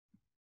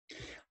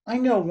I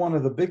know one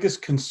of the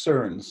biggest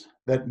concerns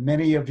that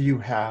many of you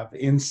have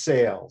in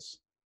sales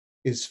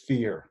is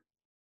fear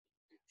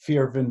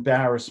of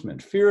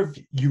embarrassment, fear of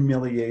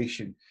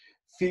humiliation,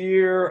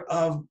 fear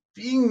of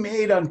being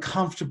made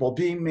uncomfortable,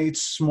 being made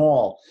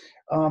small,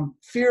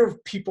 fear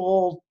of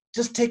people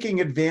just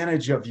taking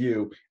advantage of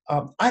you.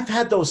 I've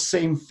had those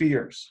same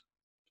fears.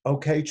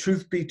 Okay,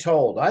 truth be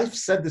told, I've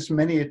said this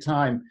many a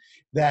time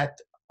that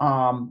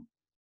um,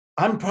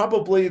 I'm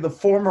probably the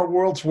former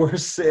world's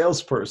worst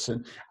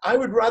salesperson. I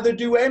would rather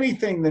do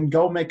anything than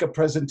go make a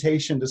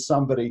presentation to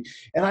somebody.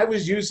 And I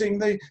was using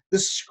the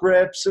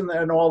scripts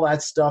and all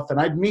that stuff. And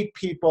I'd meet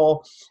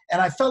people,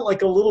 and I felt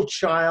like a little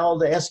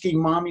child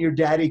asking mommy or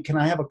daddy, can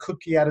I have a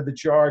cookie out of the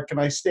jar? Can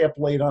I stay up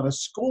late on a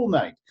school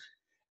night?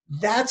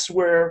 That's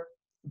where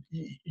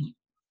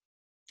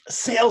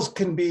sales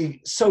can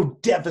be so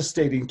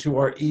devastating to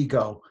our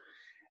ego.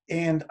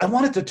 And I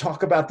wanted to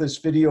talk about this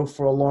video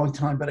for a long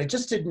time, but I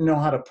just didn't know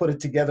how to put it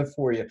together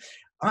for you.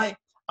 I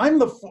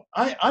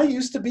I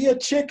used to be a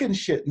chicken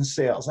shit in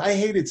sales. I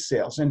hated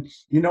sales. And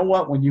you know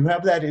what? When you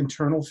have that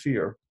internal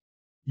fear,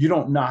 you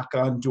don't knock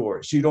on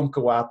doors. You don't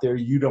go out there.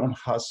 You don't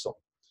hustle.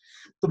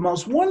 The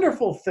most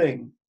wonderful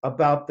thing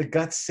about the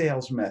gut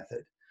sales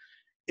method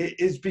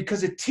is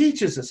because it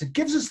teaches us, it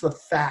gives us the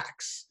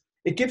facts,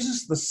 it gives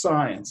us the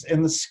science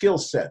and the skill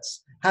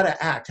sets, how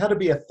to act, how to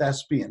be a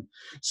thespian,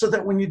 so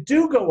that when you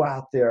do go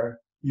out there,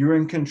 you're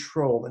in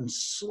control. And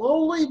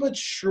slowly but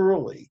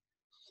surely,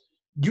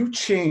 you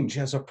change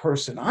as a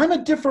person. I'm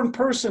a different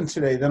person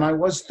today than I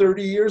was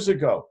 30 years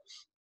ago.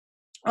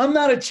 I'm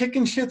not a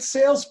chicken shit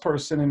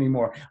salesperson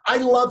anymore. I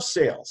love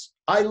sales.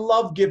 I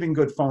love giving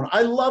good phone.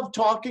 I love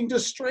talking to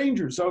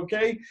strangers,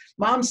 okay?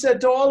 Mom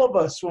said to all of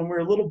us when we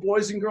were little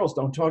boys and girls,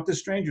 don't talk to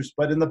strangers.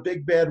 But in the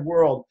big bad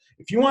world,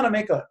 if you want to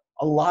make a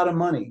lot of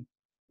money,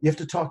 you have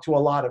to talk to a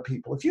lot of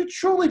people. If you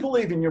truly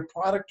believe in your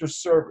product or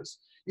service,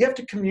 you have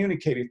to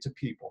communicate it to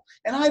people.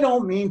 And I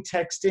don't mean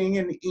texting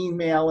and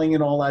emailing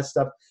and all that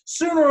stuff.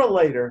 Sooner or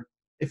later,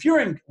 if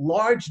you're in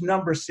large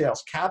number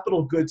sales,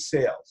 capital goods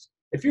sales,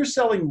 if you're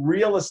selling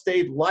real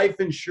estate, life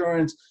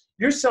insurance,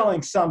 you're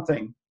selling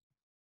something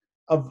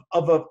of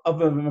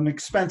an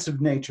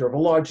expensive nature, of a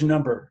large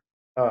number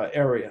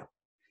area.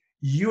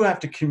 You have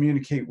to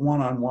communicate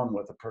one-on-one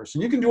with a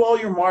person. You can do all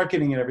your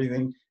marketing and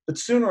everything, but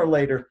sooner or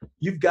later,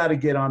 you've got to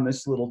get on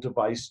this little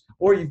device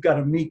or you've got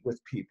to meet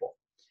with people.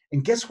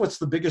 And guess what's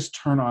the biggest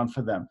turn on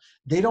for them?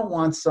 They don't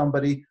want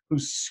somebody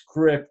who's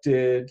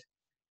scripted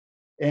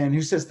and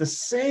who says the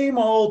same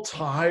old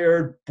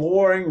tired,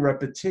 boring,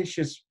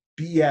 repetitious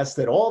BS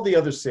that all the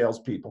other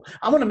salespeople.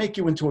 I want to make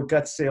you into a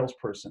gut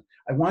salesperson.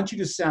 I want you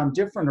to sound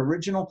different,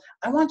 original.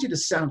 I want you to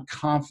sound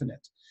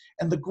confident.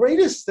 And the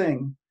greatest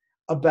thing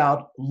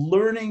about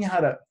learning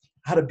how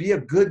to be a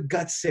good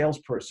gut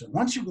salesperson,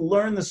 once you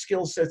learn the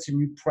skill sets and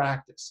you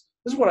practice,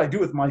 this is what I do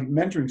with my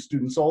mentoring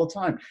students all the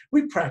time.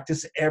 We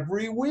practice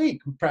every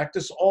week. We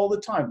practice all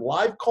the time.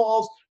 Live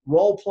calls,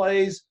 role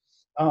plays,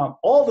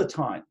 all the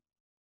time,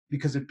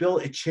 because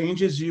it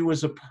changes you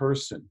as a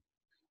person.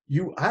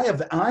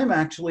 I'm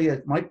actually,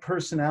 my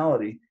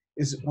personality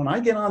is when I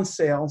get on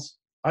sales,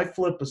 I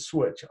flip a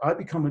switch. I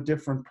become a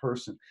different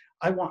person.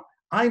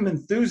 I'm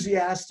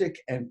enthusiastic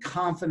and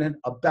confident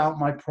about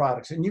my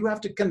products. And you have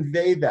to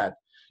convey that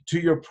to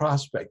your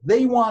prospect.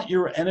 They want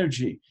your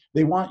energy.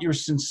 They want your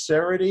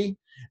sincerity.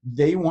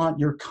 They want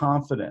your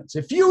confidence.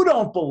 If you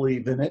don't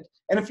believe in it,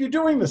 and if you're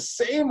doing the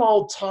same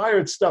old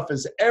tired stuff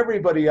as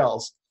everybody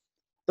else,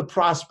 the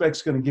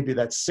prospect's going to give you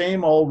that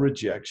same old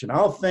rejection.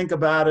 I'll think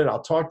about it.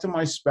 I'll talk to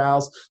my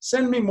spouse.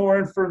 Send me more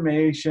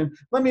information.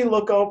 Let me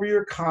look over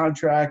your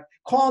contract.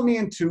 Call me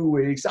in 2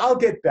 weeks. I'll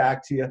get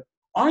back to you.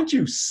 Aren't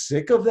you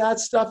sick of that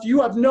stuff?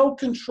 You have no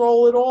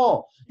control at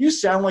all. You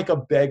sound like a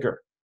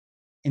beggar.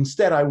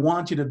 Instead, I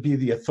want you to be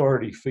the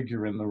authority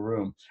figure in the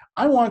room.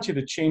 I want you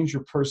to change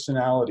your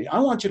personality. I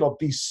want you to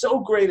be so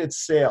great at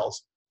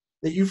sales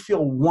that you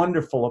feel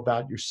wonderful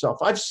about yourself.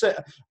 I've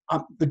said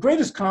the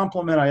greatest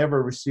compliment I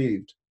ever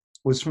received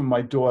was from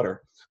my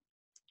daughter.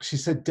 She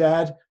said,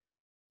 Dad,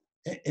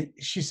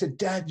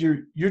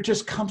 you're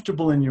just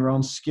comfortable in your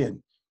own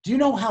skin. Do you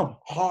know how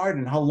hard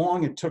and how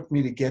long it took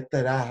me to get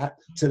to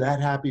that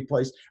happy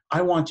place?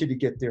 I want you to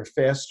get there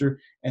faster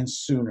and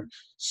sooner.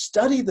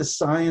 Study the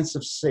science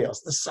of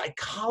sales, the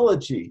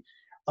psychology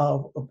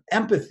of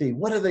empathy.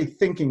 What are they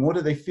thinking? What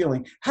are they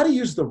feeling? How to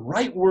use the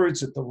right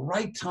words at the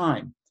right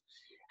time.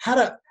 How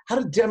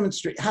to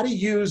demonstrate, how to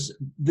use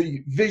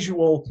the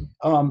visual.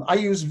 I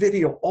use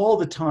video all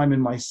the time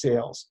in my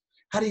sales.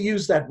 How to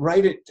use that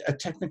right at a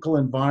technical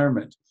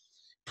environment.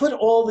 Put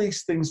all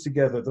these things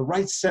together, the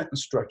right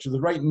sentence structure,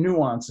 the right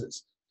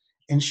nuances,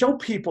 and show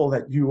people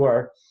that you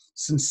are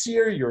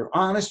sincere, you're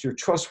honest, you're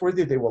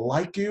trustworthy, they will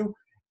like you,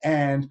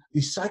 and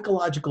these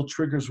psychological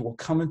triggers will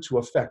come into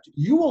effect.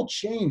 You will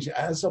change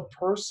as a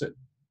person.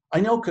 I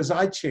know, because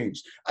I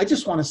changed. I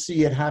just want to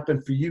see it happen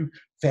for you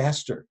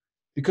faster,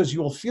 because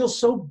you will feel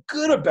so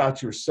good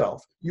about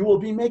yourself. You will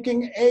be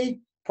making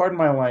pardon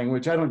my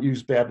language, I don't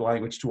use bad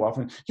language too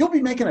often, you'll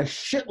be making a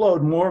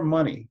shitload more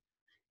money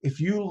if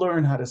you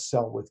learn how to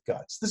sell with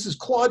guts. This is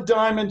Claude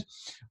Diamond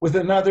with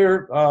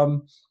another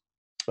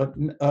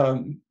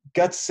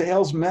gut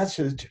sales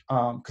message,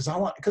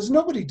 because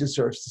nobody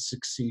deserves to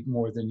succeed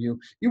more than you.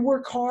 You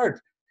work hard,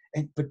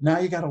 but now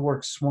you got to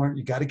work smart.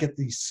 You got to get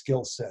these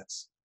skill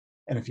sets.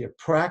 And if you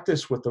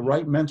practice with the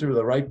right mentor,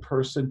 the right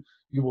person,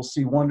 you will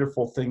see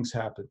wonderful things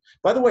happen.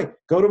 By the way,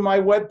 go to my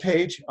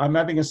webpage. I'm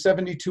having a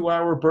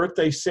 72-hour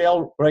birthday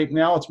sale right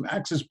now. It's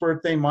Max's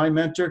birthday, my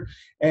mentor.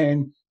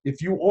 And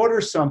if you order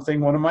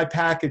something, one of my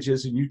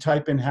packages, and you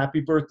type in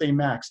Happy Birthday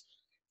Max,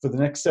 for the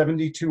next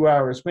 72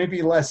 hours,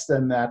 maybe less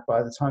than that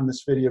by the time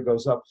this video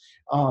goes up,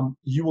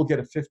 you will get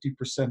a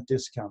 50%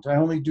 discount. I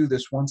only do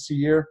this once a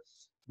year.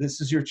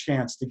 This is your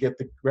chance to get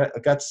the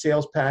gut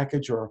sales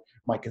package, or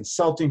my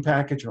consulting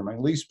package, or my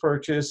lease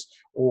purchase,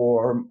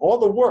 or all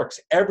the works,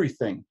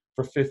 everything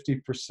for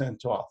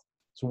 50% off.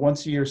 So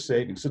once a year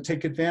savings. So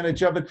take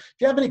advantage of it. If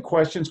you have any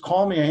questions,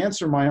 call me. I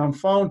answer my own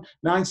phone,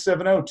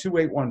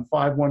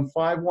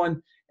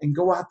 970-281-5151, and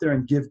go out there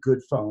and give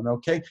good phone,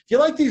 okay? If you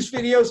like these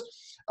videos,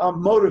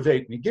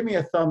 motivate me. Give me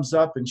a thumbs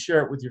up and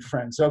share it with your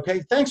friends,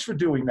 okay? Thanks for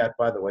doing that,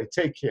 by the way.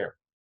 Take care.